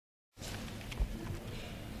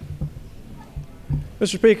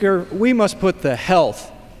Mr. Speaker, we must put the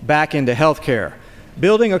health back into health care.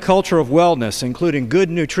 Building a culture of wellness, including good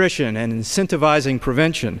nutrition and incentivizing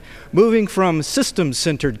prevention, moving from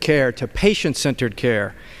system-centered care to patient-centered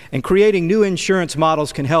care, and creating new insurance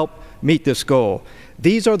models can help meet this goal.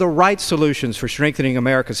 These are the right solutions for strengthening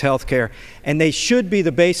America's health care, and they should be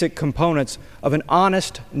the basic components of an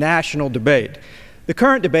honest national debate. The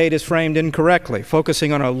current debate is framed incorrectly,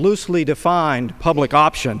 focusing on a loosely defined public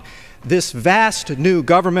option. This vast new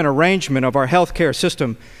government arrangement of our health care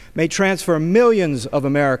system may transfer millions of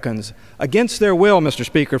Americans against their will, Mr.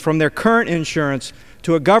 Speaker, from their current insurance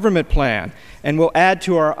to a government plan and will add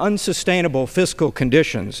to our unsustainable fiscal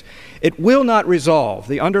conditions. It will not resolve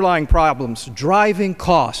the underlying problems driving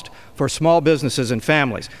cost for small businesses and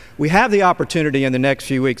families. We have the opportunity in the next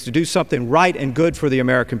few weeks to do something right and good for the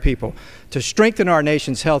American people, to strengthen our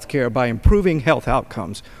nation's health care by improving health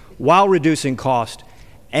outcomes while reducing cost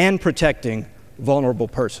and protecting vulnerable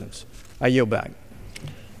persons. I yield back.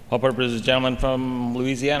 All purposes, gentleman from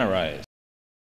Louisiana rise.